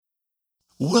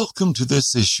Welcome to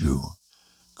this issue,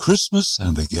 Christmas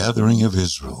and the Gathering of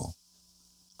Israel.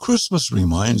 Christmas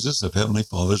reminds us of Heavenly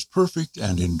Father's perfect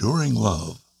and enduring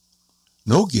love.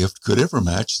 No gift could ever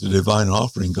match the divine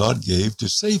offering God gave to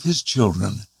save His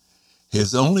children,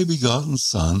 His only begotten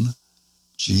Son,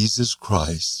 Jesus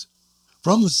Christ.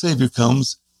 From the Savior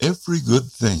comes every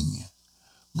good thing.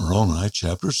 Moroni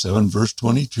chapter 7 verse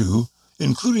 22,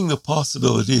 including the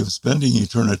possibility of spending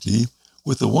eternity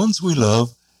with the ones we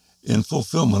love in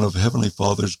fulfillment of Heavenly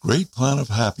Father's great plan of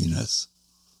happiness.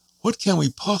 What can we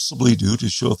possibly do to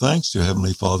show thanks to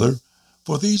Heavenly Father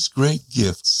for these great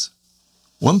gifts?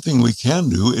 One thing we can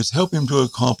do is help Him to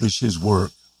accomplish His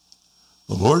work.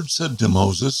 The Lord said to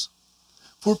Moses,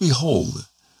 "For behold,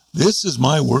 this is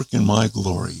my work and my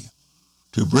glory,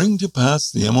 to bring to pass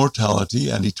the immortality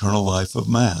and eternal life of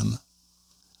man."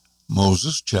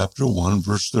 Moses chapter 1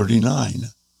 verse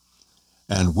 39.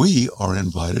 And we are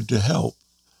invited to help.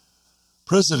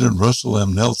 President Russell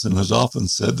M. Nelson has often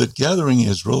said that gathering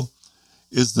Israel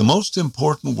is the most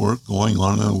important work going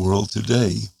on in the world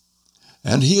today.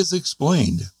 And he has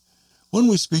explained, when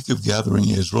we speak of gathering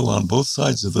Israel on both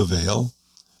sides of the veil,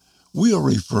 we are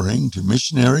referring to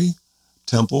missionary,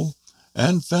 temple,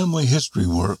 and family history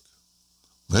work.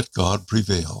 Let God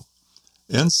prevail.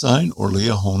 Ensign or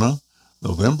Liahona,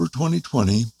 November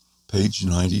 2020, page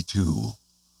 92.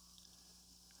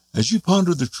 As you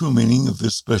ponder the true meaning of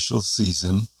this special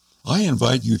season, I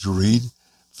invite you to read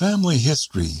Family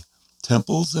History,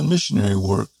 Temples and Missionary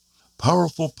Work,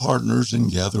 Powerful Partners in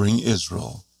Gathering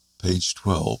Israel, page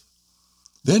 12.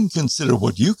 Then consider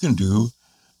what you can do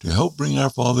to help bring our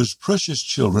Father's precious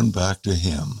children back to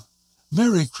Him.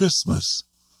 Merry Christmas,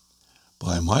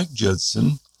 by Mike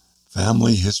Judson,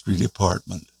 Family History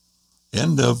Department.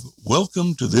 End of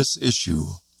Welcome to This Issue,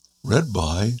 read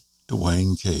by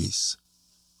Dwayne Case.